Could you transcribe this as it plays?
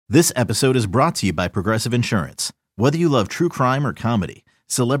This episode is brought to you by Progressive Insurance. Whether you love true crime or comedy,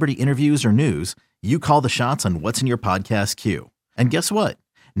 celebrity interviews or news, you call the shots on what's in your podcast queue. And guess what?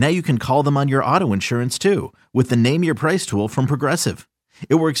 Now you can call them on your auto insurance too with the Name Your Price tool from Progressive.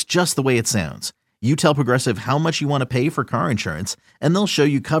 It works just the way it sounds. You tell Progressive how much you want to pay for car insurance, and they'll show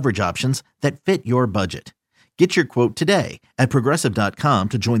you coverage options that fit your budget. Get your quote today at Progressive.com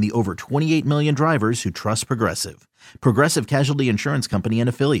to join the over 28 million drivers who trust Progressive. Progressive Casualty Insurance Company and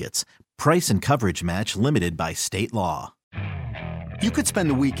Affiliates. Price and coverage match limited by state law. You could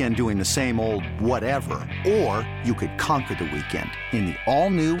spend the weekend doing the same old whatever, or you could conquer the weekend in the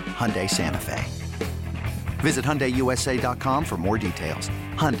all-new Hyundai Santa Fe. Visit HyundaiUSA.com for more details.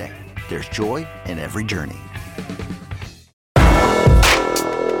 Hyundai, there's joy in every journey.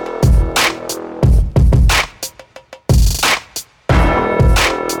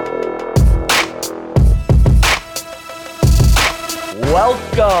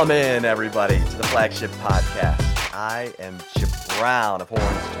 Welcome in, everybody, to the flagship podcast. I am Chip Brown of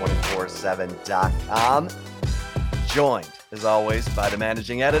Horns247.com, joined, as always, by the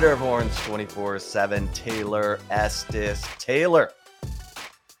managing editor of Horns247, Taylor Estes. Taylor,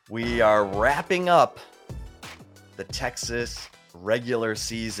 we are wrapping up the Texas regular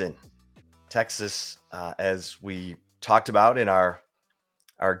season. Texas, as we talked about in our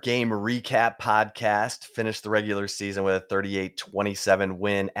game recap podcast, finished the regular season with a 38-27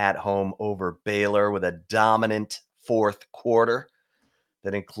 win at home over Baylor with a dominant fourth quarter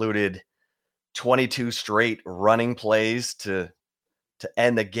that included 22 straight running plays to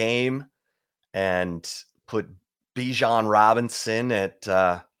end the game and put Bijan Robinson at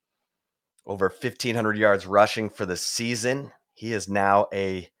over 1,500 yards rushing for the season. He is now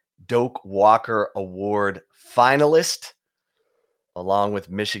a Doak Walker Award finalist, along with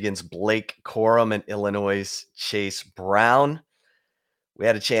Michigan's Blake Corum and Illinois' Chase Brown. We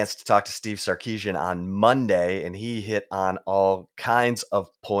had a chance to talk to Steve Sarkisian on Monday, and he hit on all kinds of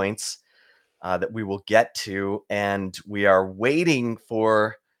points that we will get to. And we are waiting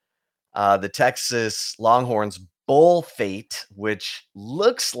for the Texas Longhorns bowl fate, which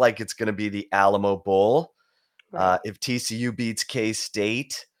looks like it's going to be the Alamo Bowl. If TCU beats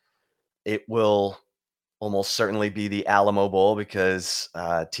K-State, it will almost certainly be the Alamo Bowl because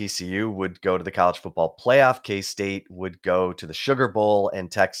TCU would go to the college football playoff. K-State would go to the Sugar Bowl, and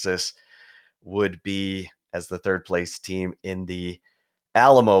Texas would be as the third place team in the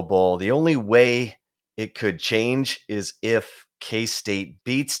Alamo Bowl. The only way it could change is if K-State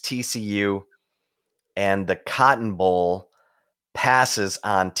beats TCU and the Cotton Bowl passes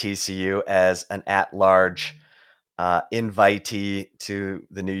on TCU as an at-large invitee to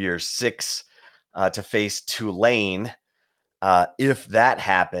the New Year's Six to face Tulane. If that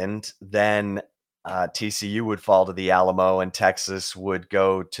happened, then TCU would fall to the Alamo and Texas would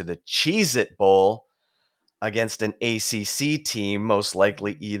go to the Cheez-It Bowl against an ACC team, most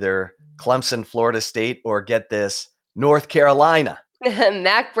likely either Clemson, Florida State, or get this, North Carolina.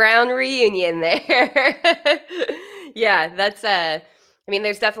 Mac Brown reunion there. Yeah, that's I mean,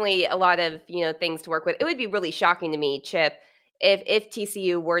 there's definitely a lot of, things to work with. It would be really shocking to me, Chip, if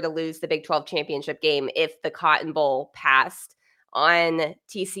TCU were to lose the Big 12 championship game, if the Cotton Bowl passed on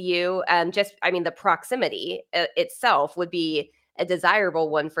TCU. The proximity itself would be a desirable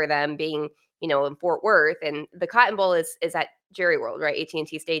one for them, being, in Fort Worth. And the Cotton Bowl is at Jerry World, right?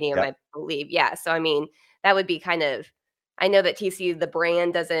 AT&T Stadium, yep. I believe. Yeah. So, that would be kind of, I know that TCU, the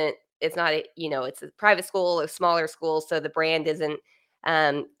brand it's not, it's a private school, a smaller school. So the brand isn't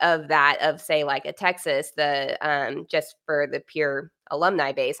of say like a Texas, the just for the pure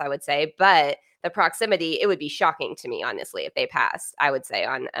alumni base, I would say, but the proximity, it would be shocking to me, honestly, if they passed, I would say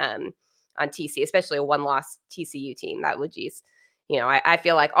on TC, especially a one-loss TCU team. That would I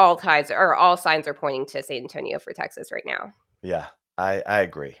feel like all signs are pointing to San Antonio for Texas right now. Yeah, I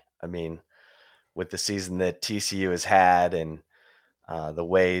agree. With the season that TCU has had and the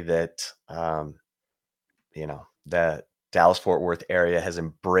way that, the Dallas-Fort Worth area has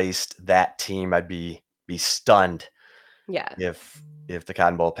embraced that team, I'd be stunned. Yeah. If the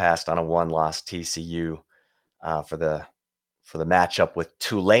Cotton Bowl passed on a one-loss TCU for the matchup with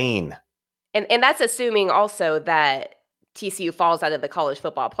Tulane. And that's assuming also that TCU falls out of the college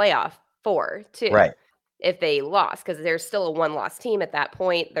football playoff too. Right. If they lost, because there's still a one-loss team at that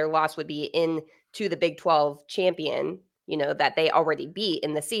point. Their loss would be into the Big 12 champion, that they already beat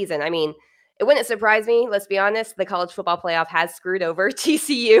in the season. It wouldn't surprise me, let's be honest. The college football playoff has screwed over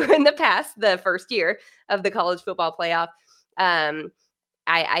TCU in the past, the first year of the college football playoff.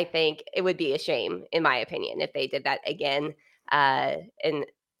 I think it would be a shame, in my opinion, if they did that again. And,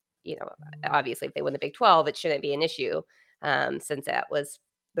 obviously if they win the Big 12, it shouldn't be an issue since that was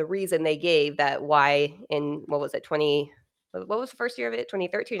the reason they gave that why in, what was it, what was the first year of it?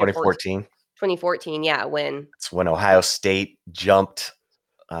 2013 or 2014. 2014, yeah, when It's when Ohio State jumped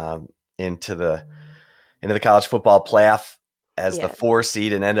into the college football playoff as the 4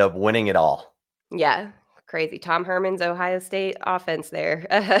 seed and ended up winning it all. Yeah, crazy. Tom Herman's Ohio State offense there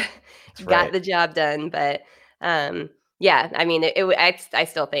got right. the job done. But yeah, I mean, I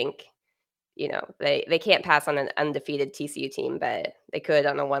still think, they can't pass on an undefeated TCU team, but they could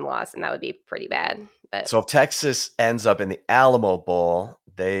on a 1 loss, and that would be pretty bad. But So if Texas ends up in the Alamo Bowl,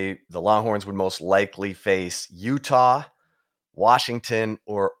 the Longhorns would most likely face Utah, Washington,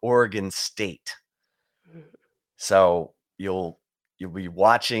 or Oregon State. So you'll be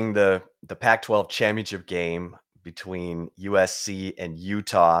watching the Pac-12 championship game between USC and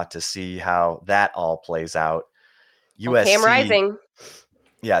Utah to see how that all plays out. Cam Rising.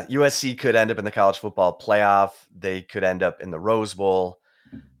 Yeah, USC could end up in the college football playoff. They could end up in the Rose Bowl.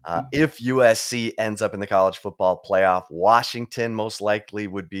 If USC ends up in the college football playoff, Washington most likely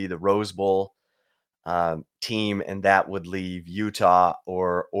would be the Rose Bowl team, and that would leave Utah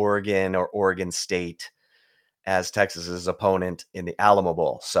or Oregon State as Texas's opponent in the Alamo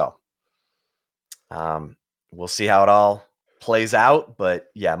Bowl. So we'll see how it all plays out. But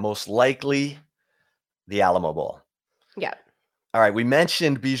yeah, most likely the Alamo Bowl. Yeah. All right, we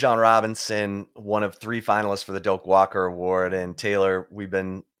mentioned Bijan Robinson, one of 3 finalists for the Doak Walker Award, and Taylor, we've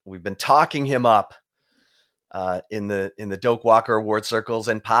been talking him up in the Doak Walker Award circles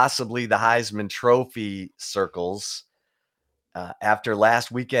and possibly the Heisman Trophy circles. After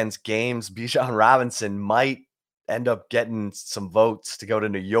last weekend's games, Bijan Robinson might end up getting some votes to go to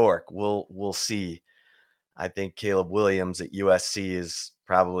New York. We'll see. I think Caleb Williams at USC is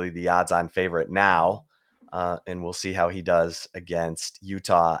probably the odds-on favorite now. And we'll see how he does against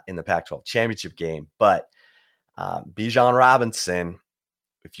Utah in the Pac-12 championship game. But Bijan Robinson,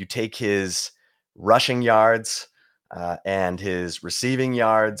 if you take his rushing yards and his receiving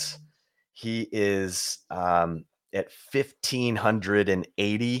yards, he is at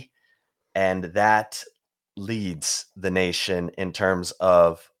 1,580, and that leads the nation in terms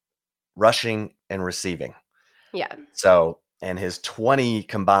of rushing and receiving. Yeah. So, and his 20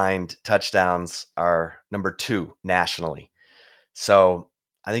 combined touchdowns are number 2 nationally. So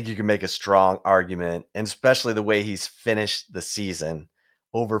I think you can make a strong argument, and especially the way he's finished the season,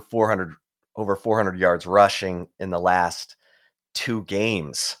 over 400 yards rushing in the last 2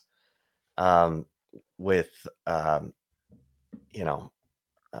 games, with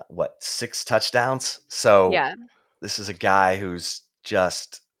 6 touchdowns. So yeah, this is a guy who's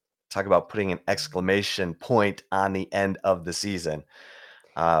just, talk about putting an exclamation point on the end of the season.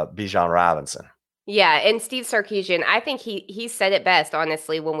 Bijan Robinson. Yeah, and Steve Sarkisian, I think he said it best,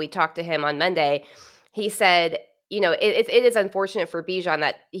 honestly, when we talked to him on Monday. He said, it is unfortunate for Bijan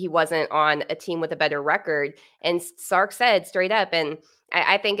that he wasn't on a team with a better record. And Sark said straight up, and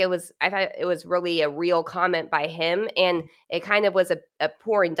I thought it was really a real comment by him, and it kind of was a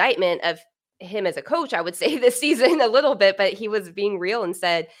poor indictment of him as a coach, I would say, this season a little bit, but he was being real and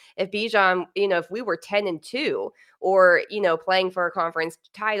said, if Bijan, if we were 10-2 or, playing for a conference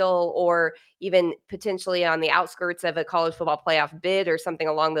title or even potentially on the outskirts of a college football playoff bid or something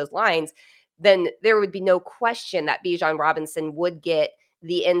along those lines, then there would be no question that Bijan Robinson would get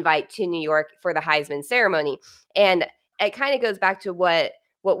the invite to New York for the Heisman ceremony. And it kind of goes back to what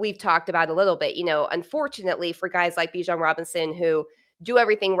we've talked about a little bit. Unfortunately for guys like Bijan Robinson who do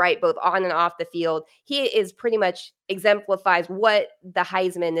everything right, both on and off the field, he is pretty much exemplifies what the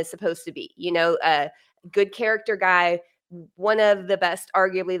Heisman is supposed to be. A good character guy, one of the best,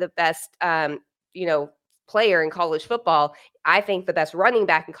 arguably the best, player in college football. I think the best running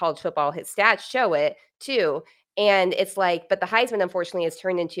back in college football. His stats show it too. And it's like, but the Heisman, unfortunately, has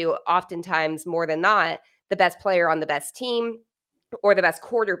turned into, oftentimes more than not, the best player on the best team or the best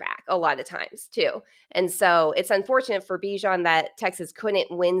quarterback a lot of times too. And so it's unfortunate for Bijan that Texas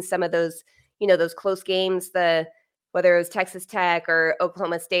couldn't win some of those, those close games, whether it was Texas Tech or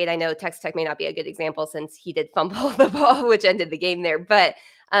Oklahoma State. I know Texas Tech may not be a good example since he did fumble the ball, which ended the game there. But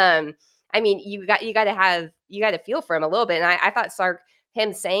I mean, you got to feel for him a little bit. And I thought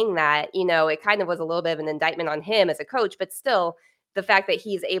him saying that, it kind of was a little bit of an indictment on him as a coach, but still, the fact that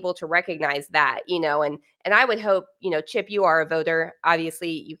he's able to recognize that, and I would hope, Chip, you are a voter.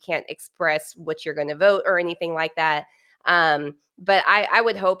 Obviously, you can't express what you're going to vote or anything like that. But I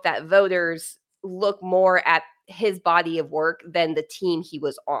would hope that voters look more at his body of work than the team he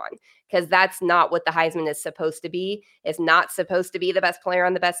was on, because that's not what the Heisman is supposed to be. It's not supposed to be the best player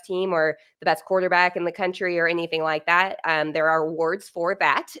on the best team or the best quarterback in the country or anything like that. There are awards for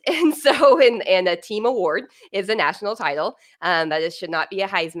that. And so, and a team award is a national title. That should not be a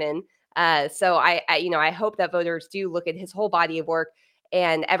Heisman. So I hope that voters do look at his whole body of work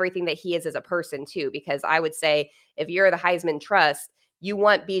and everything that he is as a person too, because I would say if you're the Heisman Trust, you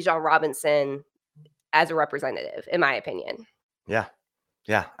want Bijan Robinson as a representative, in my opinion. Yeah.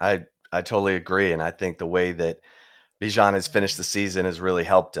 I totally agree. And I think the way that Bijan has finished the season has really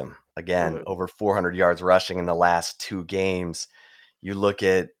helped him. Again, over 400 yards rushing in the last 2 games. You look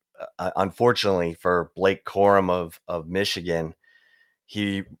at, unfortunately for Blake Corum of Michigan,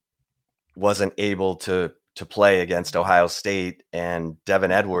 he wasn't able to play against Ohio State, and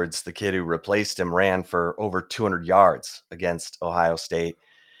Devin Edwards, the kid who replaced him, ran for over 200 yards against Ohio State.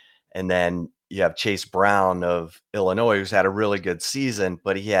 And then you have Chase Brown of Illinois, who's had a really good season,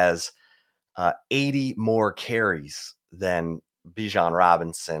 but he has 80 more carries than Bijan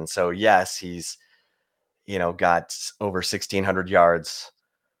Robinson. So yes, he's, got over 1,600 yards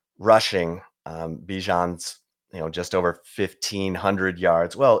rushing. Bijan's, just over 1,500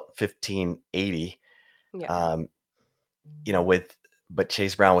 yards. Well, 1,580. Yeah. But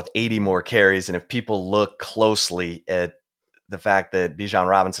Chase Brown with 80 more carries. And if people look closely at the fact that Bijan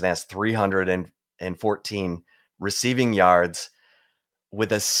Robinson has 314 receiving yards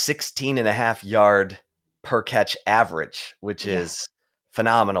with a 16.5 yard per catch average, which is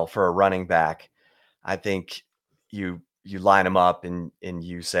phenomenal for a running back. I think you line them up and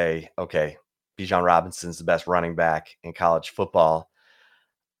you say, okay, Bijan Robinson's the best running back in college football.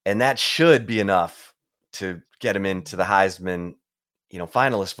 And that should be enough to get him into the Heisman,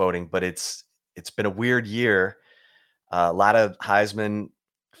 finalist voting. But it's been a weird year. A lot of Heisman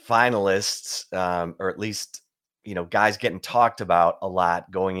finalists, or at least, guys getting talked about a lot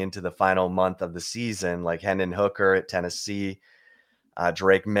going into the final month of the season, like Hendon Hooker at Tennessee,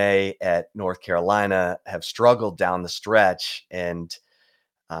 Drake May at North Carolina, have struggled down the stretch. And,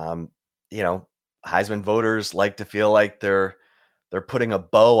 Heisman voters like to feel like they're putting a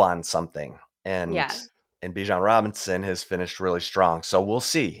bow on something. And Bijan Robinson has finished really strong. So we'll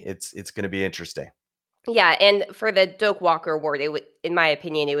see. It's going to be interesting. Yeah, and for the Doak Walker Award, it would, in my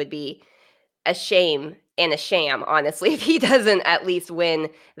opinion, it would be a shame and a sham, honestly, if he doesn't at least win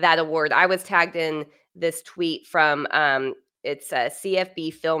that award. I was tagged in this tweet from it's a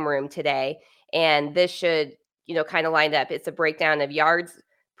CFB Film Room today, and this should, kind of line up. It's a breakdown of yards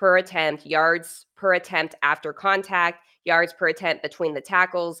per attempt after contact, yards per attempt between the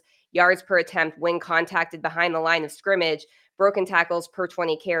tackles, yards per attempt when contacted behind the line of scrimmage, broken tackles per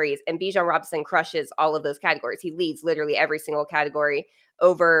 20 carries. And Bijan Robinson crushes all of those categories. He leads literally every single category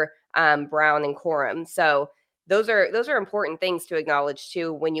over Brown and Corum. So those are important things to acknowledge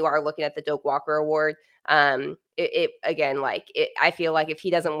too when you are looking at the Doak Walker Award. I feel like if he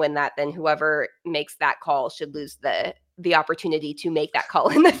doesn't win that, then whoever makes that call should lose the opportunity to make that call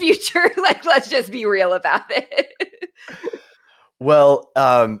in the future. Like, let's just be real about it. Well,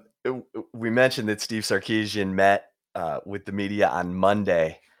 we mentioned that Steve Sarkisian met with the media on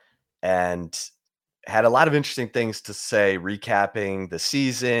Monday and had a lot of interesting things to say, recapping the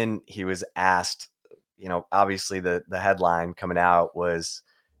season. He was asked, obviously the headline coming out was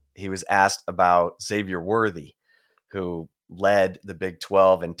he was asked about Xavier Worthy, who led the Big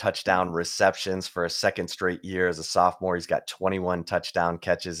 12 in touchdown receptions for a second straight year as a sophomore. He's got 21 touchdown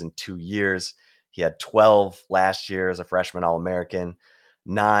catches in 2 years. He had 12 last year as a freshman All-American,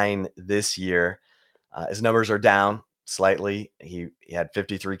 9 this year. His numbers are down slightly. He had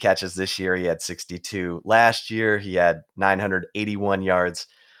 53 catches this year. He had 62 last year. He had 981 yards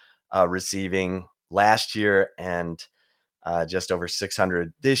receiving last year and just over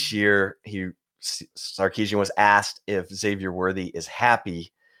 600 this year. Sarkisian was asked if Xavier Worthy is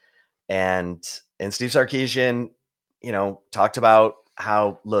happy, and Steve Sarkisian, talked about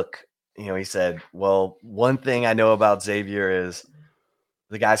how, look, he said, well, one thing I know about Xavier is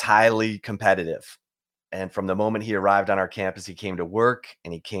the guy's highly competitive. And from the moment he arrived on our campus, he came to work,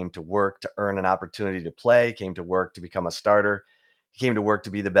 and he came to work to earn an opportunity to play, came to work to become a starter. He came to work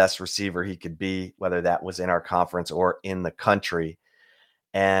to be the best receiver he could be, whether that was in our conference or in the country.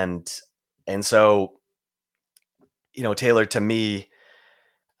 And so, Taylor, to me,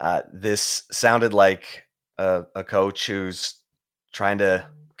 this sounded like a coach who's trying to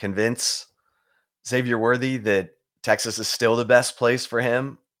convince Xavier Worthy that Texas is still the best place for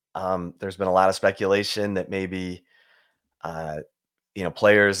him. There's been a lot of speculation that maybe,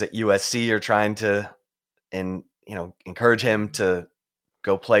 players at USC are trying to, encourage him to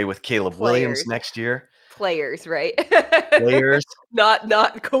go play with Caleb Williams next year. Players, right? Players.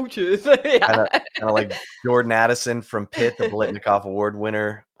 not coaches. Yeah. Kind of like Jordan Addison from Pitt, the Biletnikoff Award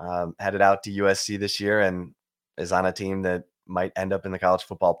winner, headed out to USC this year and is on a team that might end up in the college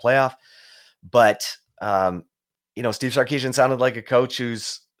football playoff. But, Steve Sarkisian sounded like a coach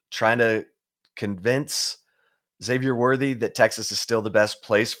who's trying to convince Xavier Worthy that Texas is still the best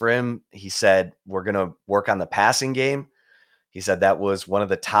place for him. He said, we're going to work on the passing game. He said that was one of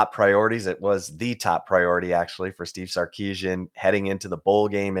the top priorities. It was the top priority, actually, for Steve Sarkisian heading into the bowl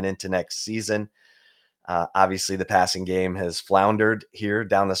game and into next season. Obviously, the passing game has floundered here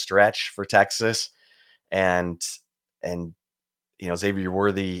down the stretch for Texas. And Xavier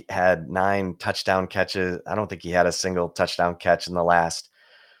Worthy had 9 touchdown catches. I don't think he had a single touchdown catch in the last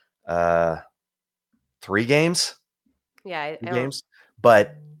 3 games. Yeah, games.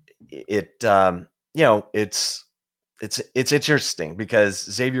 But it's interesting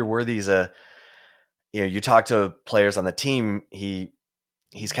because Xavier Worthy is you talk to players on the team,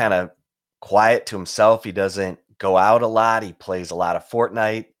 he's kind of quiet to himself. He doesn't go out a lot. He plays a lot of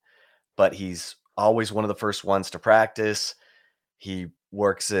Fortnite, but he's always one of the first ones to practice. He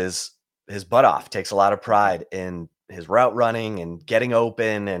works his butt off, takes a lot of pride in his route running and getting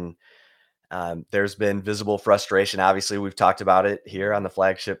open. And there's been visible frustration. Obviously, we've talked about it here on the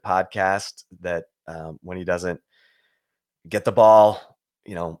flagship podcast that when he doesn't get the ball,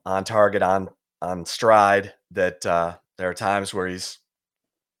 on target, on stride, that there are times where he's,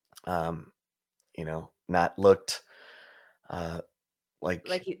 not looked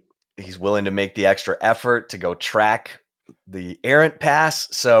like he's willing to make the extra effort to go track the errant pass.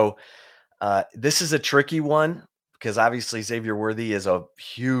 So this is a tricky one because obviously Xavier Worthy is a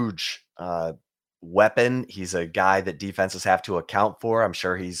huge weapon. He's a guy that defenses have to account for. I'm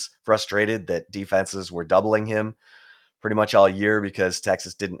sure he's frustrated that defenses were doubling him pretty much all year because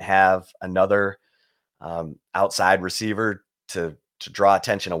Texas didn't have another outside receiver to draw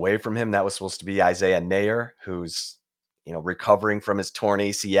attention away from him. That was supposed to be Isaiah Neyor, who's recovering from his torn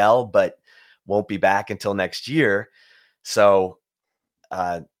ACL, but won't be back until next year. So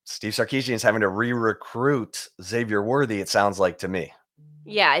Steve Sarkisian is having to re-recruit Xavier Worthy, it sounds like to me.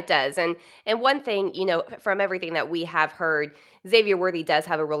 Yeah, it does. And one thing, from everything that we have heard, Xavier Worthy does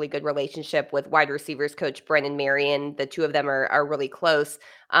have a really good relationship with wide receivers coach Brennan Marion. The two of them are really close.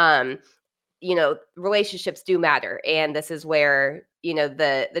 Relationships do matter. And this is where,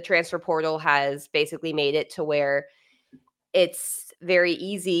 the transfer portal has basically made it to where it's very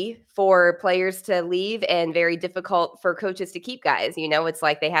easy for players to leave and very difficult for coaches to keep guys. It's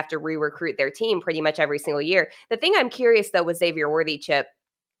like they have to re-recruit their team pretty much every single year. The thing I'm curious, though, with Xavier Worthy, Chip,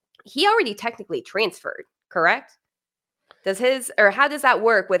 he already technically transferred, correct? How does that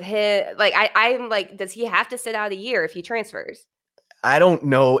work with him? Like, I'm like, does he have to sit out a year if he transfers? I don't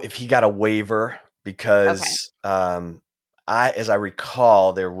know if he got a waiver because as I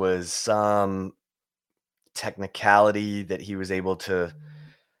recall, there was some technicality that he was able to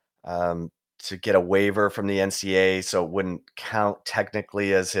get a waiver from the NCAA, so it wouldn't count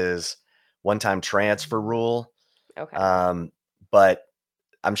technically as his one-time transfer rule. Okay. But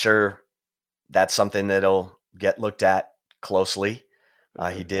I'm sure that's something that'll get looked at closely.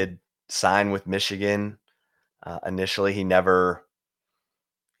 He did sign with Michigan initially. He never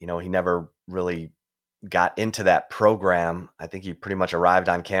really got into that program. I think he pretty much arrived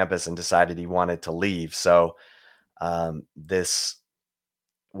on campus and decided he wanted to leave. So we'll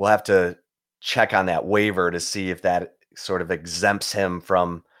have to check on that waiver to see if that sort of exempts him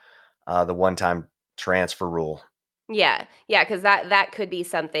from the one-time transfer rule. Yeah, because that could be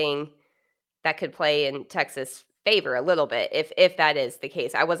something that could play in Texas' favor a little bit if that is the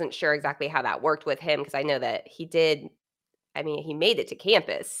case. I wasn't sure exactly how that worked with him because I know that he did. I mean, he made it to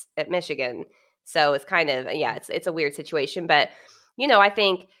campus at Michigan, so it's kind of it's a weird situation. But I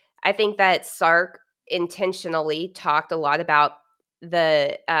think that Sark intentionally talked a lot about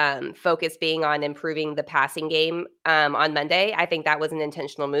the focus being on improving the passing game on Monday. I think that was an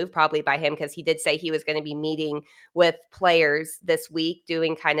intentional move probably by him because he did say he was going to be meeting with players this week,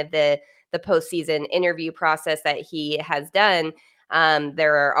 doing kind of the postseason interview process that he has done.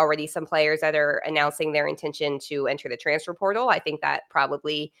 There are already some players that are announcing their intention to enter the transfer portal. I think that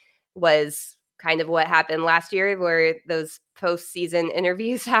probably was kind of what happened last year where those postseason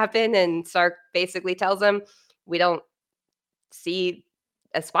interviews happen and Sark basically tells them, we don't see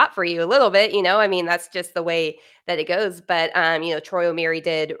a spot for you a little bit, I mean, that's just the way that it goes. But, Troy O'Meary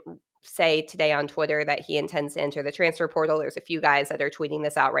did say today on Twitter that he intends to enter the transfer portal. There's a few guys that are tweeting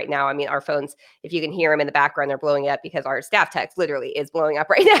this out right now. I mean, our phones, if you can hear them in the background, are blowing up because our staff text literally is blowing up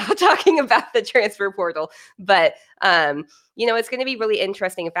right now talking about the transfer portal. But, it's going to be really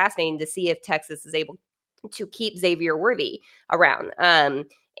interesting and fascinating to see if Texas is able to keep Xavier Worthy around. And,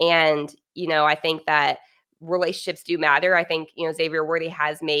 I think that relationships do matter. I think, Xavier Worthy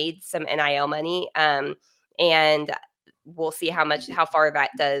has made some NIL money. And we'll see how far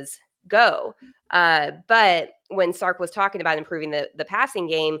that does go. But when Sark was talking about improving the passing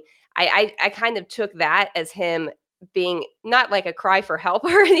game, I kind of took that as him being not like a cry for help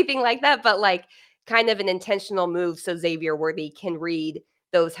or anything like that, but like kind of an intentional move so Xavier Worthy can read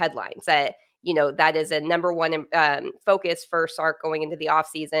those headlines that, that is a number one focus for Sark going into the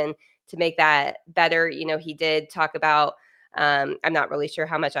offseason to make that better. He did talk about, I'm not really sure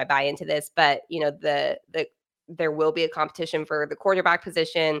how much I buy into this, but, there will be a competition for the quarterback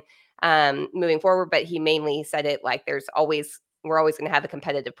position moving forward. But he mainly said it like we're always going to have a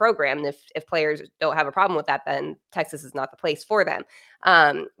competitive program. And if players don't have a problem with that, then Texas is not the place for them.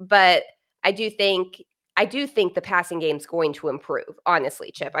 But I do think the passing game is going to improve,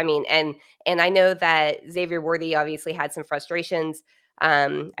 honestly, Chip. I mean, and I know that Xavier Worthy obviously had some frustrations,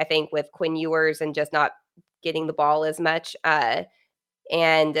 I think, with Quinn Ewers and just not getting the ball as much.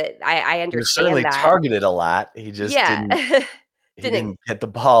 And I understand he was certainly that. Targeted a lot. He just didn't get the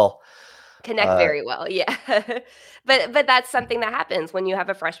ball. Connect very well. Yeah. But that's something that happens when you have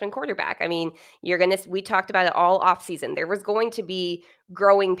a freshman quarterback. I mean, we talked about it all off season. There was going to be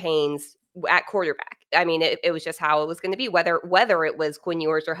growing pains at quarterback. I mean, it was just how it was going to be, whether it was Quinn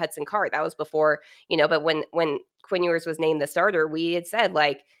Ewers or Hudson Card. That was before, but when Quinn Ewers was named the starter, we had said,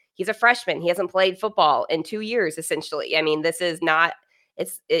 like, he's a freshman. He hasn't played football in 2 years, essentially. I mean, this is not,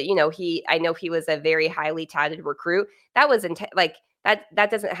 I know he was a very highly touted recruit. That was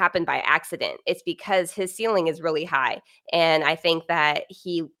that doesn't happen by accident. It's because his ceiling is really high. And I think that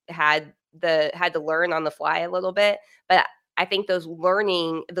he had to learn on the fly a little bit, but I think those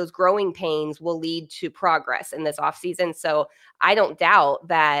growing pains will lead to progress in this offseason. So I don't doubt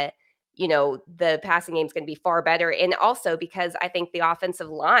that, the passing game is going to be far better. And also because I think the offensive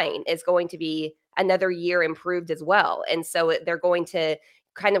line is going to be another year improved as well. And so they're going to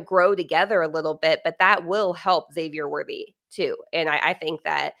kind of grow together a little bit, but that will help Xavier Worthy too. And I think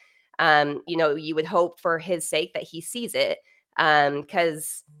that, you would hope for his sake that he sees it.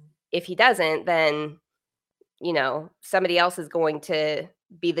 Because if he doesn't, then, somebody else is going to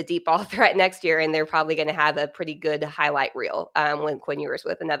be the deep ball threat next year. And they're probably going to have a pretty good highlight reel when Quinn Ewers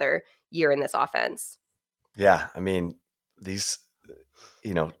with another year in this offense. Yeah. I mean, these,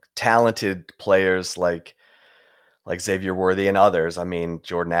 talented players like Xavier Worthy and others. I mean,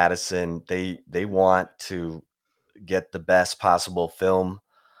 Jordan Addison, they want to get the best possible film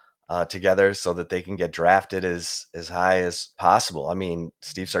together so that they can get drafted as high as possible. I mean,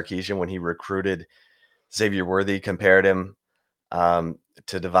 Steve Sarkisian, when he recruited Xavier Worthy, compared him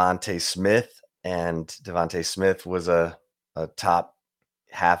to Devontae Smith, and Devontae Smith was a top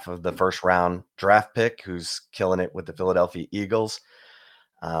half of the first round draft pick who's killing it with the Philadelphia Eagles.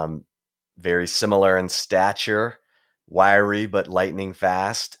 Very similar in stature, wiry but lightning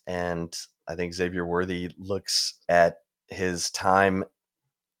fast. And I think Xavier Worthy looks at his time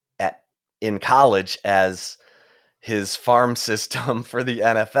in college as his farm system for the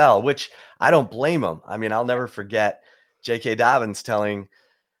NFL, which I don't blame him. I mean, I'll never forget J.K. Dobbins telling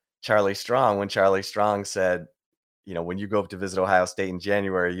Charlie Strong, when Charlie Strong said, when you go up to visit Ohio State in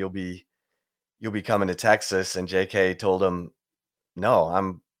January, you'll be coming to Texas. And J.K. told him,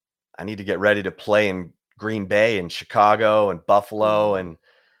 no, I need to get ready to play in Green Bay and Chicago and Buffalo. And,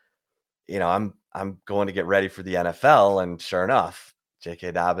 I'm going to get ready for the NFL. And sure enough,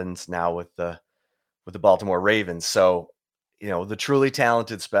 J.K. Dobbins now with the Baltimore Ravens. So, the truly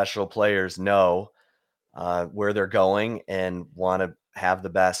talented special players know where they're going and want to have the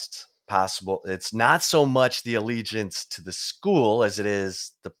best possible. It's not so much the allegiance to the school as it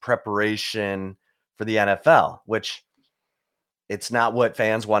is the preparation for the NFL, which it's not what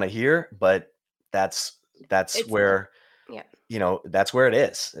fans want to hear, but that's where, that's where it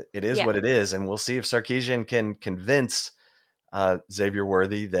is. It is what it is. And we'll see if Sarkisian can convince Xavier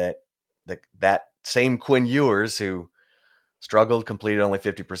Worthy that same Quinn Ewers, who struggled, completed only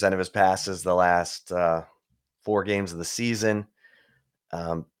 50% of his passes the last 4 games of the season,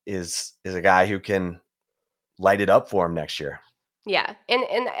 is a guy who can light it up for him next year. Yeah.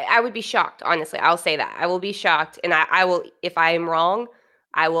 And I would be shocked, honestly. I'll say that. I will be shocked. And I will, if I am wrong,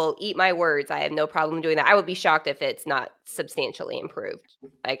 I will eat my words. I have no problem doing that. I would be shocked if it's not substantially improved.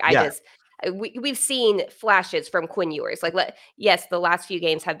 Like, we've seen flashes from Quinn Ewers. Like, yes, the last few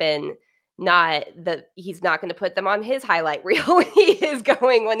games have been he's not going to put them on his highlight reel when he is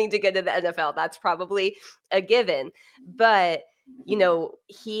wanting to get to the NFL. That's probably a given. But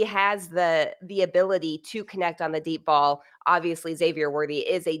he has the ability to connect on the deep ball. Obviously, Xavier Worthy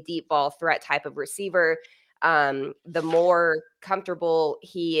is a deep ball threat type of receiver. The more comfortable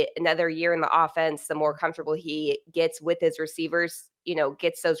another year in the offense, the more comfortable he gets with his receivers,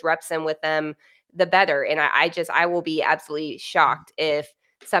 gets those reps in with them, the better. And I will be absolutely shocked if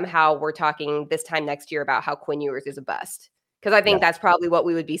somehow we're talking this time next year about how Quinn Ewers is a bust. Because I think that's probably what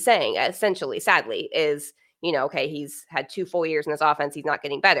we would be saying, essentially, sadly, is, okay, he's had 2 full years in this offense. He's not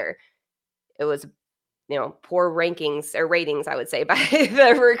getting better. It was, poor rankings or ratings, I would say, by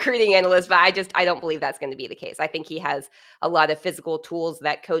the recruiting analyst. But I don't believe that's going to be the case. I think he has a lot of physical tools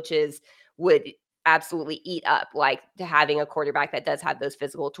that coaches would absolutely eat up, like to having a quarterback that does have those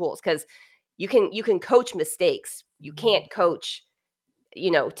physical tools. Because you can coach mistakes. You can't coach,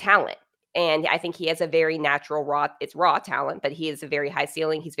 talent. And I think he has a very natural raw talent, but he is a very high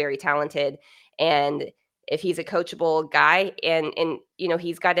ceiling. He's very talented. And if he's a coachable guy and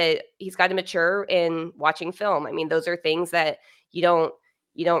he's got to mature in watching film. I mean, those are things that you don't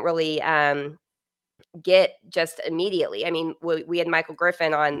really get just immediately. I mean, we had Michael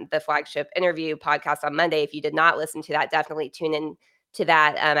Griffin on the Flagship Interview podcast on Monday. If you did not listen to that, definitely tune in to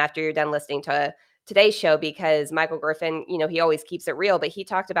that after you're done listening to today's show, because Michael Griffin, he always keeps it real, but he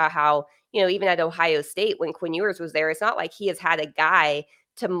talked about how, even at Ohio State when Quinn Ewers was there, it's not like he has had a guy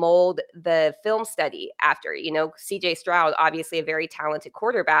to mold the film study after. CJ Stroud, obviously a very talented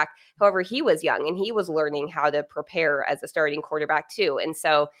quarterback. However, he was young and he was learning how to prepare as a starting quarterback too. And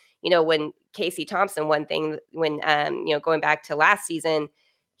so, when Casey Thompson, one thing when, going back to last season,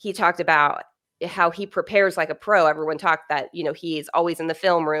 he talked about how he prepares like a pro. Everyone talked that, he's always in the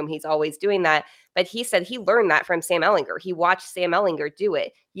film room. He's always doing that. But he said he learned that from Sam Ehlinger. He watched Sam Ehlinger do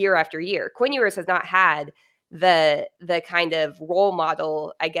it year after year. Quinn Ewers has not had the kind of role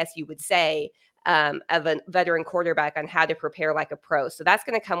model, I guess you would say, of a veteran quarterback on how to prepare like a pro. So that's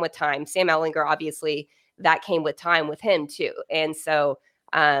going to come with time. Sam Ehlinger, obviously, that came with time with him too. And so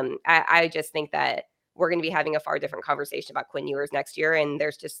I just think that we're going to be having a far different conversation about Quinn Ewers next year. And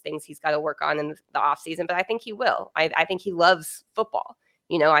there's just things he's got to work on in the offseason, but I think he will. I think he loves football.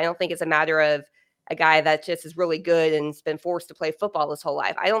 I don't think it's a matter of a guy that just is really good and has been forced to play football his whole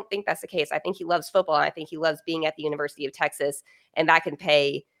life. I don't think that's the case. I think he loves football. And I think he loves being at the University of Texas, and that can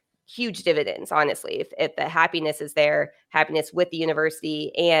pay huge dividends, honestly. If the happiness is there, happiness with the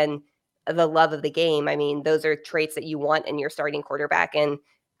university and the love of the game, I mean, those are traits that you want in your starting quarterback. And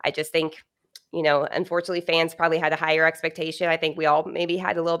I just think, unfortunately, fans probably had a higher expectation. I think we all maybe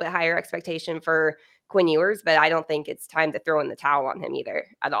had a little bit higher expectation for Quinn Ewers, but I don't think it's time to throw in the towel on him either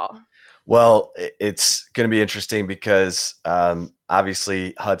at all. Well, it's going to be interesting because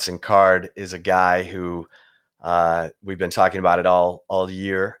obviously Hudson Card is a guy who we've been talking about it all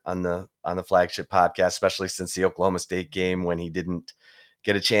year on the Flagship podcast, especially since the Oklahoma State game, when he didn't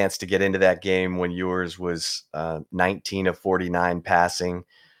get a chance to get into that game when Ewers was 19 of 49 passing.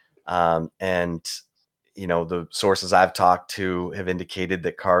 And, the sources I've talked to have indicated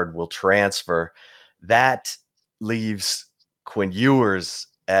that Card will transfer. That leaves Quinn Ewers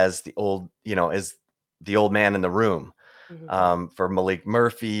as the old man in the room, for Malik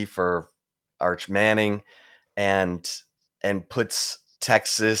Murphy, for Arch Manning, and puts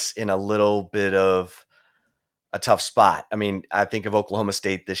Texas in a little bit of a tough spot. I mean, I think of Oklahoma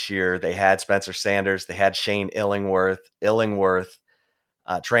State this year. They had Spencer Sanders. They had Shane Illingworth.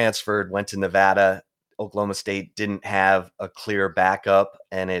 Transferred, went to Nevada. Oklahoma State didn't have a clear backup,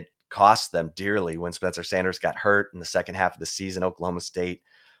 and it cost them dearly when Spencer Sanders got hurt in the second half of the season. Oklahoma State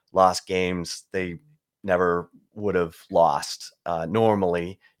lost games they never would have lost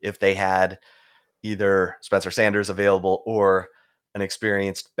normally if they had either Spencer Sanders available or an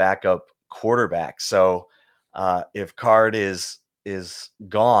experienced backup quarterback. So if Card is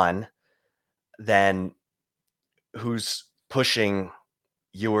gone, then who's pushing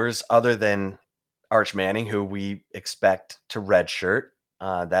Ewers other than Arch Manning, who we expect to redshirt?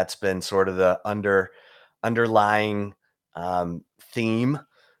 That's been sort of the underlying theme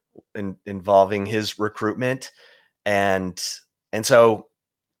involving his recruitment. And so,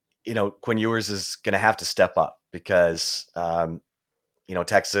 Quinn Ewers is going to have to step up because,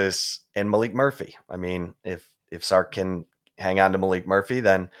 Texas and Malik Murphy. I mean, if Sark can hang on to Malik Murphy,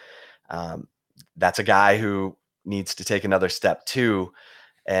 then that's a guy who needs to take another step too.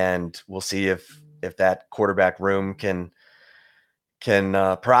 And we'll see if that quarterback room can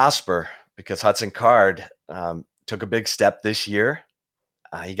prosper, because Hudson Card took a big step this year.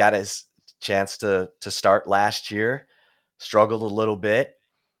 He got his chance to start last year, struggled a little bit,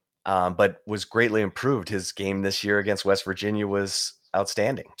 but was greatly improved. His game this year against West Virginia was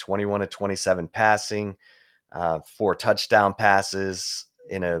outstanding. 21 of 27 passing, 4 touchdown passes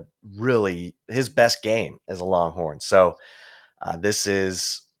in his best game as a Longhorn. So this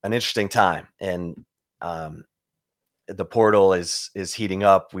is an interesting time, and the portal is heating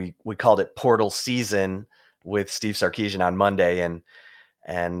up. We called it portal season with Steve Sarkisian on Monday,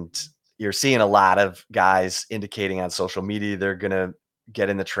 and you're seeing a lot of guys indicating on social media they're going to get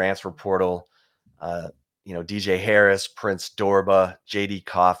in the transfer portal. DJ Harris, Prince Dorba, JD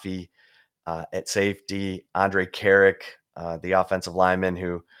Coffey at safety, Andre Carrick, the offensive lineman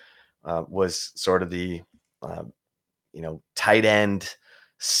who was sort of the tight end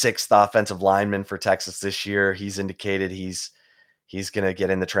 6th offensive lineman for Texas this year. He's indicated he's going to get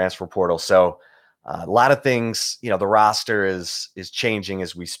in the transfer portal. So a lot of things, the roster is changing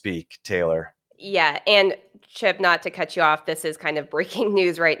as we speak, Taylor. Yeah. And Chip, not to cut you off, this is kind of breaking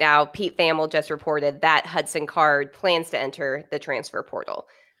news right now. Pete Thamel just reported that Hudson Card plans to enter the transfer portal.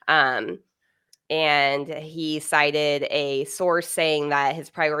 And he cited a source saying that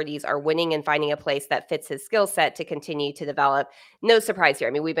his priorities are winning and finding a place that fits his skill set to continue to develop. No surprise here.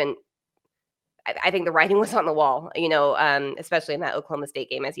 I mean, I think the writing was on the wall, especially in that Oklahoma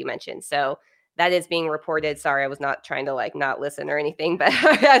State game, as you mentioned. So that is being reported. Sorry, I was not trying to not listen or anything, but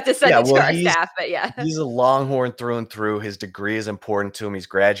I have to send it to our staff. But yeah, he's a Longhorn through and through. His degree is important to him. He's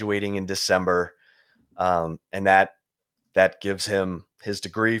graduating in December, and that gives him his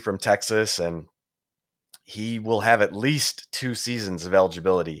degree from Texas, and he will have at least 2 seasons of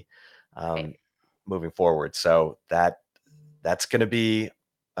eligibility moving forward. So that's going to be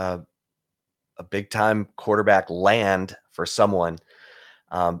a big time quarterback land for someone.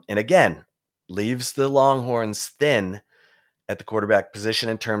 And again, leaves the Longhorns thin at the quarterback position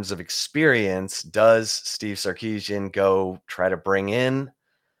in terms of experience. Does Steve Sarkisian go try to bring in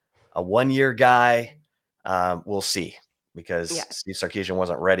a 1-year guy? We'll see, because Steve Sarkisian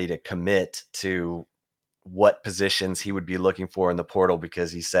wasn't ready to commit to what positions he would be looking for in the portal,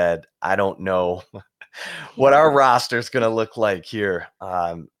 because he said, I don't know what our roster is going to look like here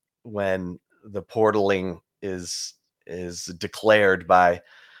when the portaling is declared by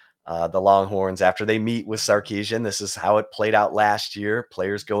the Longhorns after they meet with Sarkisian. This is how it played out last year.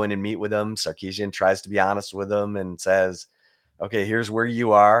 Players go in and meet with him. Sarkisian tries to be honest with them and says, okay, here's where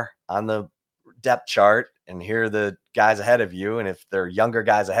you are on the depth chart, and here are the guys ahead of you. And if they're younger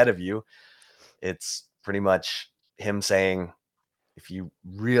guys ahead of you, it's pretty much him saying, if you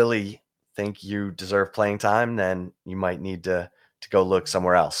really think you deserve playing time, then you might need to go look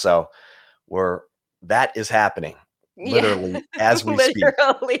somewhere else. So that is happening. Literally, as we speak. Yeah.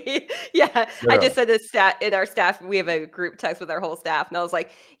 Literally. I just said this in our staff. We have a group text with our whole staff, and I was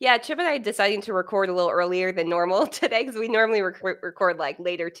like, yeah, Chip and I deciding to record a little earlier than normal today, because we normally record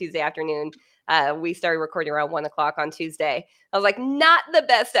later Tuesday afternoon. We started recording around 1:00 on Tuesday. I was like, not the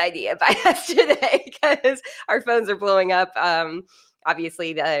best idea by us today, because our phones are blowing up.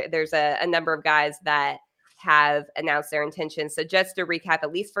 Obviously, there's a number of guys that have announced their intentions. So just to recap,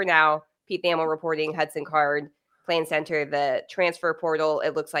 at least for now, Pete Thamel reporting Hudson Card plans to enter the transfer portal.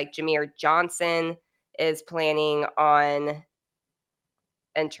 It looks like Jameer Johnson is planning on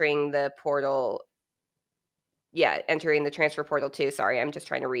entering the portal. Yeah, entering the transfer portal too. Sorry, I'm just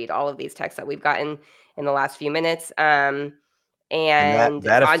trying to read all of these texts that we've gotten in the last few minutes. And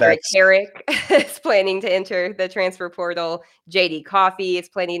that Andre Carrick is planning to enter the transfer portal. JD Coffey is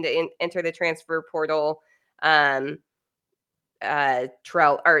planning to enter the transfer portal.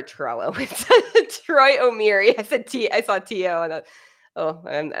 Trello. Troy O'Meary. I saw T.O.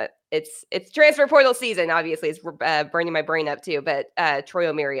 and it's transfer portal season. Obviously, it's burning my brain up too. But Troy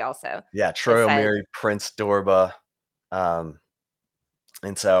O'Meary also. Yeah, Troy O'Meary, Prince Dorba, and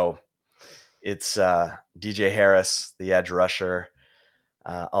so it's DJ Harris, the edge rusher,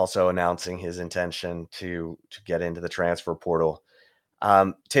 also announcing his intention to get into the transfer portal.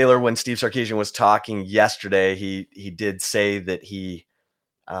 Taylor, when Steve Sarkisian was talking yesterday, he did say that he,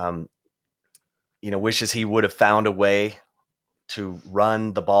 wishes he would have found a way to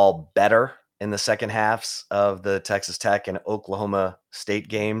run the ball better in the second halves of the Texas Tech and Oklahoma State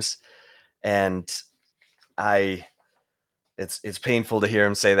games. And it's painful to hear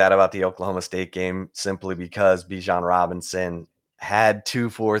him say that about the Oklahoma State game, simply because Bijan Robinson had 2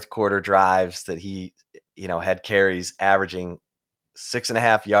 fourth quarter drives that he, had carries averaging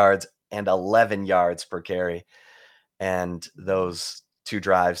 6.5 yards and 11 yards per carry. And those 2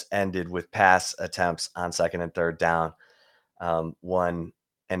 drives ended with pass attempts on 2nd and 3rd down. One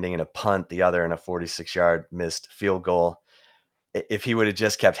ending in a punt, the other in a 46-yard missed field goal. If he would have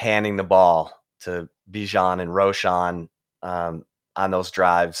just kept handing the ball to Bijan and Roschon on those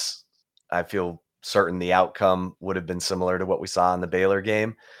drives, I feel certain the outcome would have been similar to what we saw in the Baylor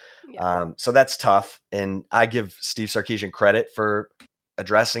game. Yeah. So that's tough. And I give Steve Sarkisian credit for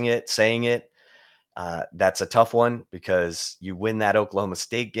addressing it, saying it. That's a tough one because you win that Oklahoma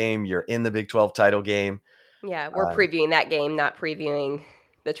State game. You're in the Big 12 title game. Yeah, we're previewing that game, not previewing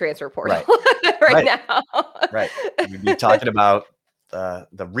the transfer portal right now. Right. We'd be talking about the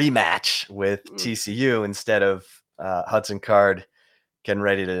rematch with TCU instead of Hudson Card getting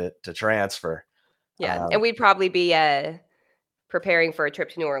ready to transfer. Yeah, and we'd probably be preparing for a trip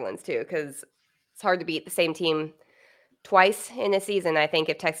to New Orleans too, because it's hard to beat the same team twice in a season. I think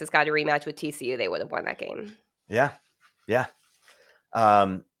if Texas got a rematch with TCU, they would have won that game. Yeah.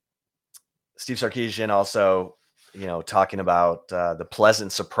 Steve Sarkisian also, talking about the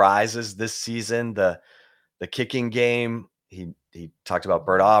pleasant surprises this season, the kicking game. He talked about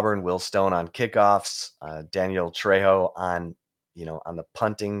Bert Auburn, Will Stone on kickoffs, Daniel Trejo on the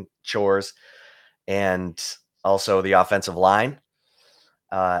punting chores, and also the offensive line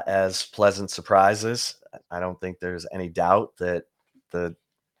as pleasant surprises. I don't think there's any doubt that the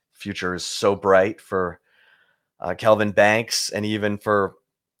future is so bright for Kelvin Banks and even for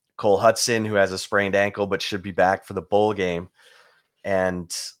Cole Hudson, who has a sprained ankle but should be back for the bowl game,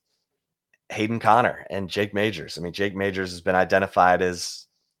 and Hayden Connor and Jake Majors. I mean, Jake Majors has been identified as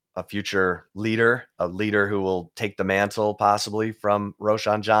a future leader, a leader who will take the mantle possibly from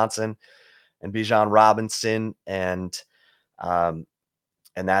Roschon Johnson and Bijan Robinson. And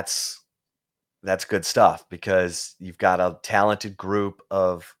that's good stuff because you've got a talented group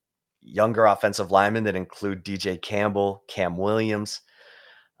of younger offensive linemen that include DJ Campbell, Cam Williams,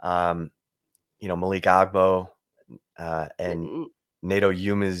 Malik Agbo, and Nato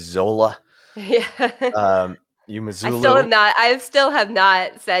Umezola. Yeah. Umezulu. I still have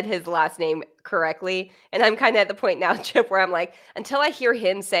not said his last name correctly. And I'm kind of at the point now, Chip, where I'm like, until I hear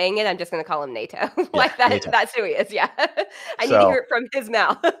him saying it, I'm just going to call him Nato. Nato. That's who he is. Yeah. I need to hear it from his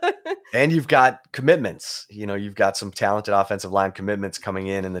mouth. And you've got commitments. You've got some talented offensive line commitments coming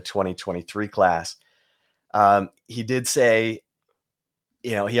in the 2023 class. He did say,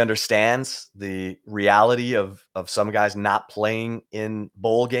 he understands the reality of some guys not playing in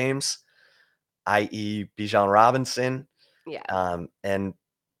bowl games, i.e. Bijan Robinson. Yeah. And,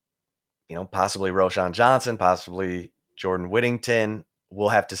 possibly Roschon Johnson, possibly Jordan Whittington. We'll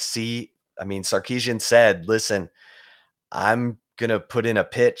have to see. I mean, Sarkisian said, listen, I'm going to put in a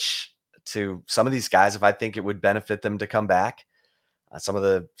pitch to some of these guys if I think it would benefit them to come back. Some of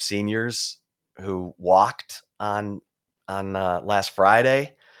the seniors who walked on last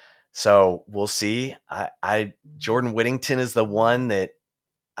Friday. So we'll see. Jordan Whittington is the one that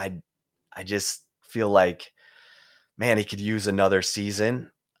I just feel like, man, he could use another season,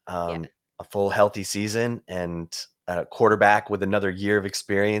 a full healthy season, and a quarterback with another year of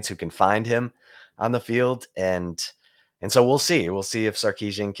experience who can find him on the field. And so we'll see. We'll see if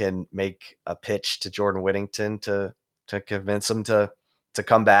Sarkisian can make a pitch to Jordan Whittington to convince him to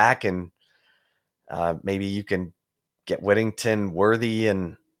come back, and maybe you can get Whittington, Worthy,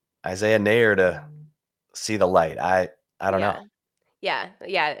 and Isaiah Nair to see the light. I don't know. Yeah,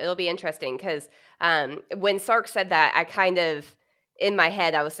 it'll be interesting because when Sark said that, I kind of, in my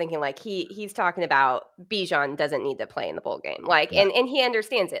head, I was thinking like he's talking about Bijan doesn't need to play in the bowl game. Like, and he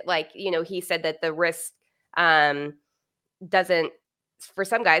understands it. Like, he said that the risk doesn't, for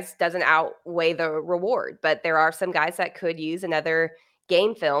some guys, doesn't outweigh the reward. But there are some guys that could use another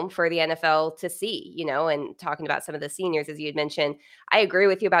game film for the NFL to see, and talking about some of the seniors, as you had mentioned, I agree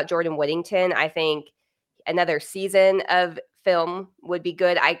with you about Jordan Whittington. I think another season of film would be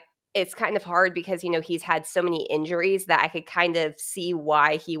good. It's kind of hard because, he's had so many injuries that I could kind of see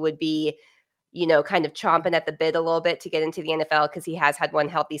why he would be, kind of chomping at the bit a little bit to get into the NFL because he has had one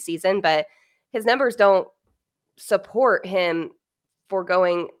healthy season, but his numbers don't support him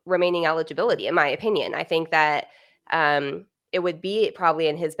foregoing remaining eligibility, in my opinion. I think that it would be probably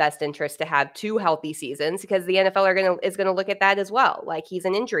in his best interest to have 2 healthy seasons because the NFL is going to look at that as well. Like, he's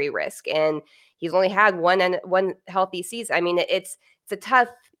an injury risk and he's only had one healthy season. I mean, it's a tough,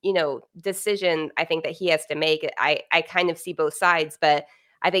 decision I think that he has to make. I kind of see both sides, but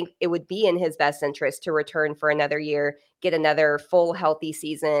I think it would be in his best interest to return for another year, get another full healthy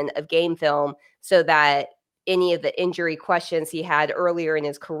season of game film so that any of the injury questions he had earlier in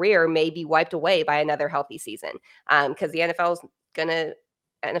his career may be wiped away by another healthy season. Because the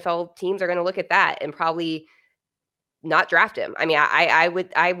NFL teams are going to look at that and probably not draft him. I mean, I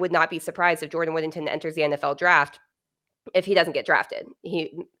would not be surprised if Jordan Whittington enters the NFL draft if he doesn't get drafted.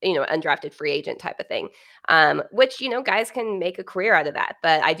 He, undrafted free agent type of thing, which, guys can make a career out of that.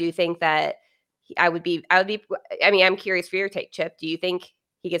 But I do think that I mean, I'm curious for your take, Chip. Do you think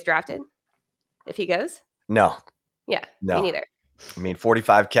he gets drafted? if he goes? No. Yeah, No. me neither. I mean,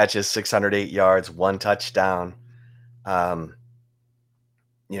 45 catches, 608 yards, 1 touchdown.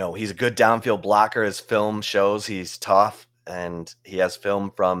 He's a good downfield blocker. His film shows he's tough, and he has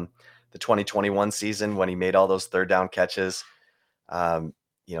film from the 2021 season when he made all those third down catches,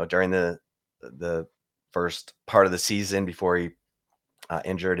 during the first part of the season before he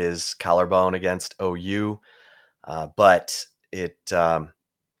injured his collarbone against OU. But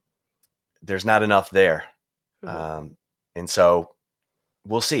there's not enough there. And so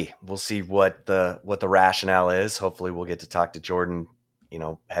we'll see. We'll see what the rationale is. Hopefully we'll get to talk to Jordan,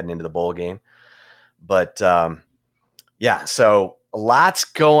 heading into the bowl game. But so lots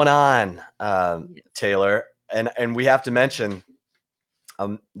going on, Taylor. And we have to mention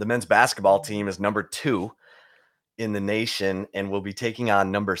the men's basketball team is number 2 in the nation and will be taking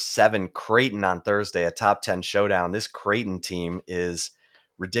on number 7 Creighton on Thursday, a top 10 showdown. This Creighton team is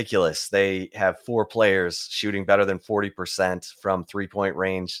ridiculous. They have 4 players shooting better than 40% from 3-point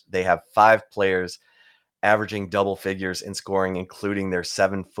range. They have 5 players averaging double figures in scoring, including their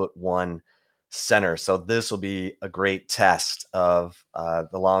 7'1" center. So this will be a great test of the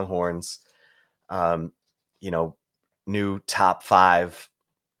Longhorns, new top 5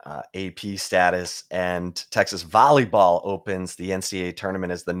 AP status, and Texas volleyball opens the NCAA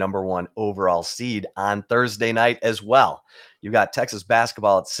tournament as the number 1 overall seed on Thursday night as well. You got Texas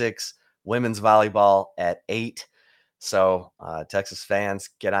basketball at 6, women's volleyball at 8. So Texas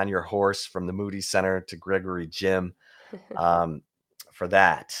fans, get on your horse from the Moody Center to Gregory Gym for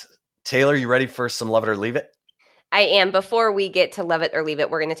that. Taylor, you ready for some Love It or Leave It? I am. Before we get to Love It or Leave It,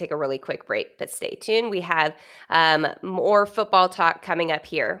 we're going to take a really quick break, but stay tuned. We have more football talk coming up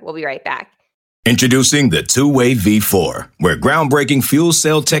here. We'll be right back. Introducing the Two-Way V4, where groundbreaking fuel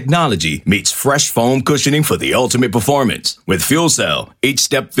cell technology meets fresh foam cushioning for the ultimate performance. With Fuel Cell, each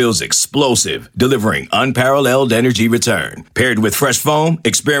step feels explosive, delivering unparalleled energy return. Paired with fresh foam,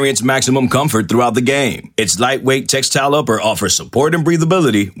 experience maximum comfort throughout the game. Its lightweight textile upper offers support and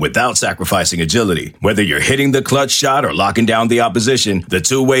breathability without sacrificing agility. Whether you're hitting the clutch shot or locking down the opposition, the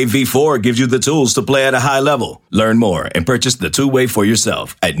Two-Way V4 gives you the tools to play at a high level. Learn more and purchase the Two-Way for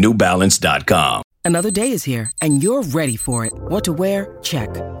yourself at newbalance.com. Another day is here, and you're ready for it. What to wear? Check.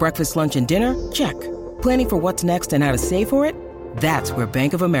 Breakfast, lunch, and dinner? Check. Planning for what's next and how to save for it? That's where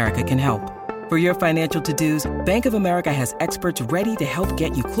Bank of America can help. For your financial to-dos, Bank of America has experts ready to help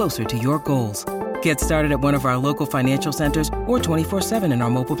get you closer to your goals. Get started at one of our local financial centers or 24/7 in our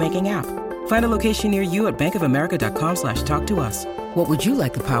mobile banking app. Find a location near you at bankofamerica.com/talktous. What would you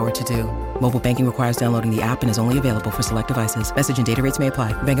like the power to do? Mobile banking requires downloading the app and is only available for select devices. Message and data rates may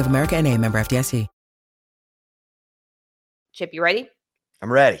apply. Bank of America NA, member FDIC. Chip, you ready?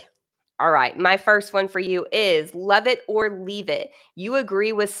 I'm ready. All right. My first one for you is Love It or Leave It. You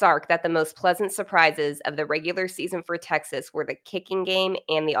agree with Sark that the most pleasant surprises of the regular season for Texas were the kicking game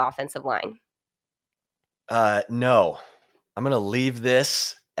and the offensive line? No. I'm going to leave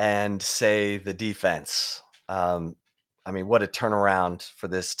this and say the defense. What a turnaround for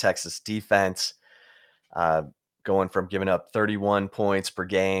this Texas defense, going from giving up 31 points per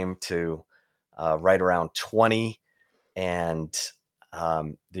game to right around 20. And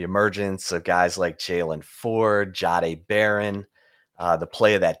the emergence of guys like Jalen Ford, Jahdae Barron, the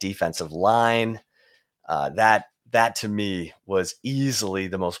play of that defensive line, that to me was easily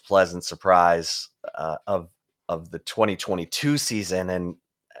the most pleasant surprise of the 2022 season. And,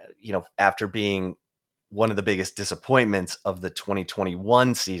 after being one of the biggest disappointments of the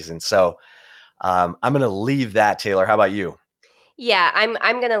 2021 season. So I'm going to leave that, Taylor. How about you? Yeah,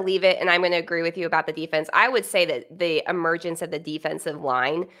 I'm going to leave it, and I'm going to agree with you about the defense. I would say that the emergence of the defensive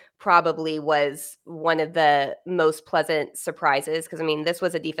line probably was one of the most pleasant surprises because, this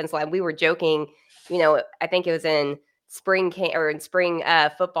was a defense line. We were joking, I think it was in spring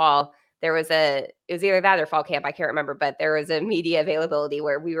football. It was either that or fall camp. I can't remember, but there was a media availability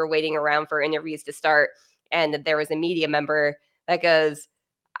where we were waiting around for interviews to start. And there was a media member that goes,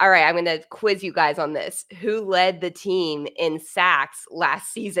 all right, I'm going to quiz you guys on this. Who led the team in sacks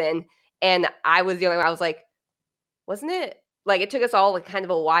last season? And I was the only one. I was like, wasn't it? Like, it took us all kind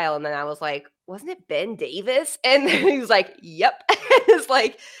of a while. And then I was like, wasn't it Ben Davis? And he was like, yep. It's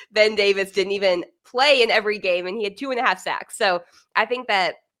like Ben Davis didn't even play in every game and he had 2.5 sacks. So I think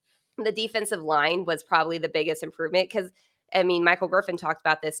that the defensive line was probably the biggest improvement because, Michael Griffin talked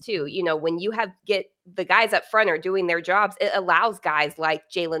about this too. When you get the guys up front are doing their jobs, it allows guys like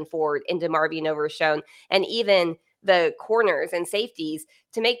Jalen Ford and DeMarvion Overshown and even the corners and safeties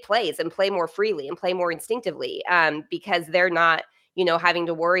to make plays and play more freely and play more instinctively because they're not, having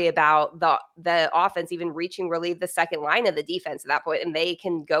to worry about the offense even reaching really the second line of the defense at that point, and they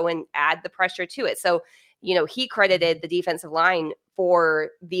can go and add the pressure to it. So, he credited the defensive line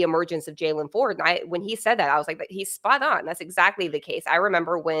for the emergence of Jaylen Ford. And when he said that, I was like, he's spot on. That's exactly the case. I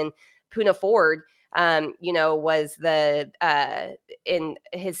remember when Poona Ford, was in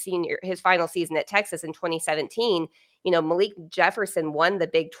his final season at Texas in 2017, Malik Jefferson won the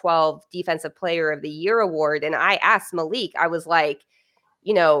Big 12 Defensive Player of the Year award. And I asked Malik, I was like,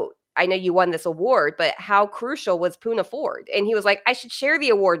 I know you won this award, but how crucial was Poona Ford? And he was like, I should share the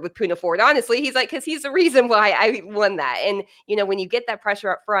award with Poona Ford. Honestly, he's like, because he's the reason why I won that. And, when you get that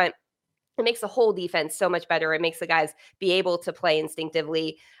pressure up front, it makes the whole defense so much better. It makes the guys be able to play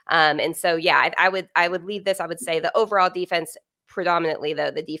instinctively. And so, yeah, I would leave this. I would say the overall defense, predominantly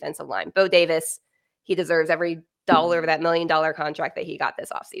the defensive line. Bo Davis, he deserves every dollar of that $1 million contract that he got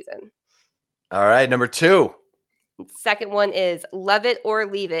this offseason. All right, number 2. Second one is love it or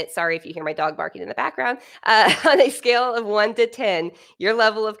leave it. Sorry if you hear my dog barking in the background. On a scale of 1 to 10, your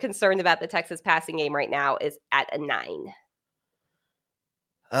level of concern about the Texas passing game right now is at a 9.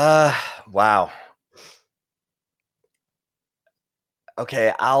 Wow.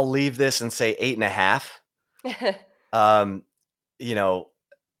 Okay, I'll leave this and say 8.5.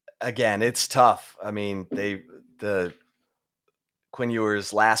 Again, it's tough. I mean, the Quinn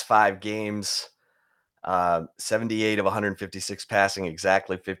Ewers last 5 games, 78 of 156 passing,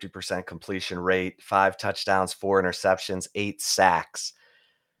 exactly 50% completion rate, 5 touchdowns, 4 interceptions, 8 sacks.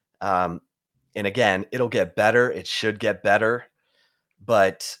 And again, it'll get better. It should get better,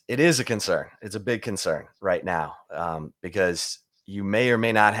 but it is a concern. It's a big concern right now, because you may or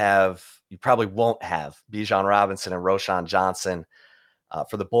may not have, you probably won't have Bijan Robinson and Roschon Johnson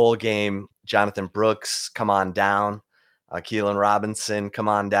for the bowl game. Jonathan Brooks, come on down. Keelan Robinson, come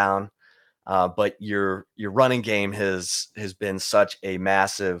on down. But your running game has been such a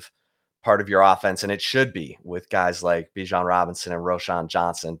massive part of your offense, and it should be with guys like Bijan Robinson and Roschon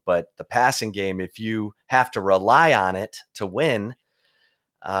Johnson. But the passing game, if you have to rely on it to win,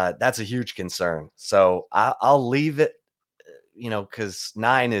 that's a huge concern. So I'll leave it, because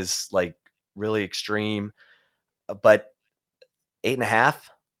 9 is like really extreme, but 8.5.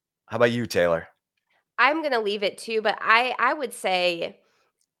 How about you, Taylor? I'm going to leave it too, but I would say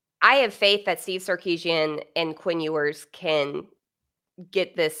I have faith that Steve Sarkisian and Quinn Ewers can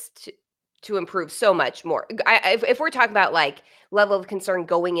get this to improve so much more. If we're talking about like level of concern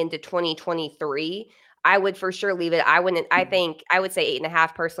going into 2023, I would for sure leave it. I wouldn't. I think I would say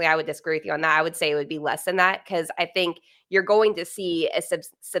 8.5. Personally, I would disagree with you on that. I would say it would be less than that, because I think you're going to see a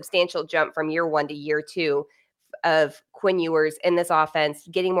substantial jump from year 1 to year 2 of Quinn Ewers in this offense,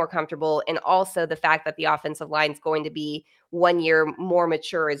 getting more comfortable, and also the fact that the offensive line is going to be 1 year more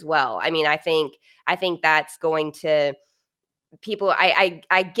mature as well. I mean, I think that's going to people.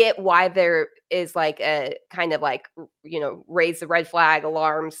 I get why there is like a kind of like, raise the red flag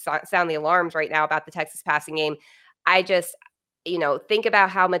alarms, sound the alarms right now about the Texas passing game. I just, think about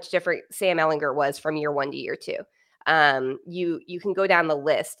how much different Sam Ehlinger was from year 1 to year 2. You can go down the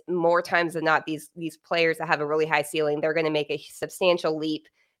list. More times than not, these players that have a really high ceiling, they're going to make a substantial leap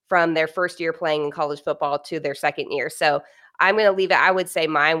from their first year playing in college football to their second year. So I'm going to leave it. I would say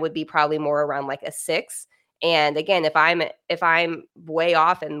mine would be probably more around like a 6. And again, if I'm way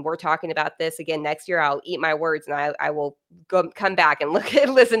off and we're talking about this again next year, I'll eat my words, and I will come back and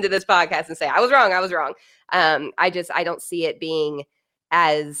listen to this podcast and say I was wrong. I don't see it being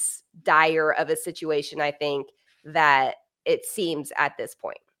as dire of a situation, I think, that it seems at this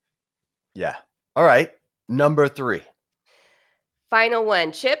point. Yeah. All right. Number 3. Final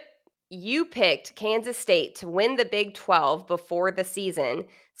one. Chip, you picked Kansas State to win the Big 12 before the season.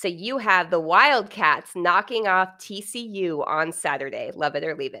 So you have the Wildcats knocking off TCU on Saturday. Love it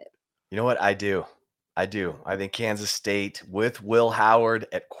or leave it? You know what? I do. I think Kansas State with Will Howard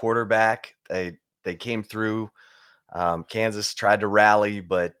at quarterback, they came through. Kansas tried to rally,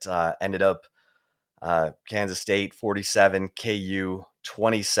 but ended up Kansas State 47, KU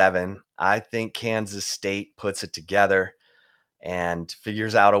 27. I think Kansas State puts it together and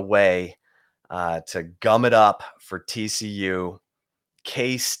figures out a way to gum it up for TCU.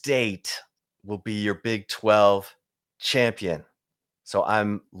 K-State will be your Big 12 champion. So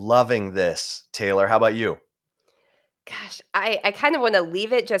I'm loving this. Taylor, how about you? Gosh, I kind of want to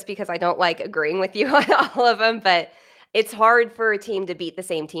leave it just because I don't like agreeing with you on all of them, but it's hard for a team to beat the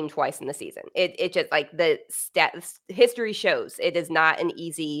same team twice in the season. It just like the history shows it is not an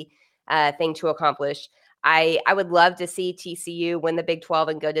easy thing to accomplish. I would love to see TCU win the Big 12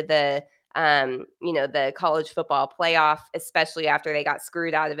 and go to the the college football playoff, especially after they got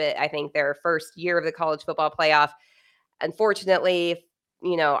screwed out of it. I think their first year of the college football playoff. unfortunately,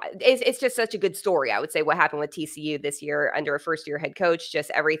 it's just such a good story. I would say what happened with TCU this year under a first-year head coach,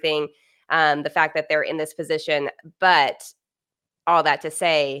 just everything, the fact that they're in this position. But all that to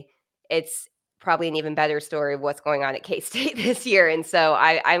say, it's probably an even better story of what's going on at K-State this year. And so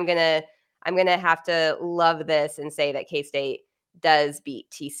I'm gonna have to love this and say that K-State does beat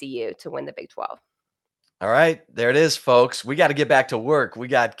TCU to win the Big 12. All right, there it is, folks. We got to get back to work. We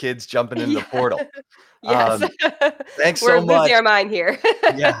got kids jumping in the portal. Yes. Thanks We're so much. losing our mind here.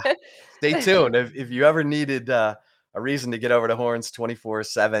 Yeah. Stay tuned. If you ever needed a reason to get over to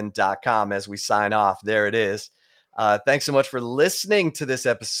horns247.com as we sign off, there it is. Thanks so much for listening to this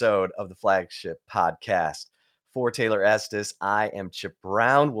episode of the Flagship Podcast. For Taylor Estes, I am Chip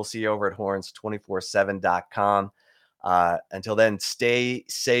Brown. We'll see you over at horns247.com. Until then, stay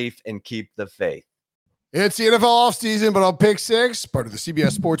safe and keep the faith. It's the NFL offseason, but on Pick Six, part of the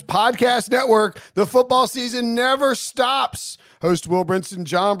CBS Sports Podcast Network, the football season never stops. Host Will Brinson,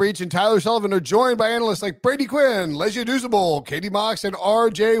 John Breach, and Tyler Sullivan are joined by analysts like Brady Quinn, Lesia Dusable, Katie Mox, and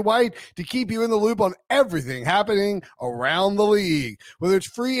RJ White to keep you in the loop on everything happening around the league. Whether it's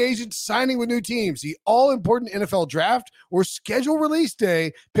free agents signing with new teams, the all-important NFL draft, or schedule release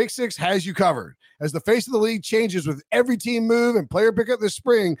day, Pick Six has you covered. As the face of the league changes with every team move and player pickup this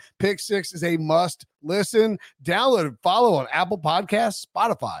spring, Pick Six is a must listen. Download and follow on Apple Podcasts,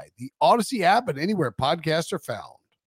 Spotify, the Odyssey app, and anywhere podcasts are found.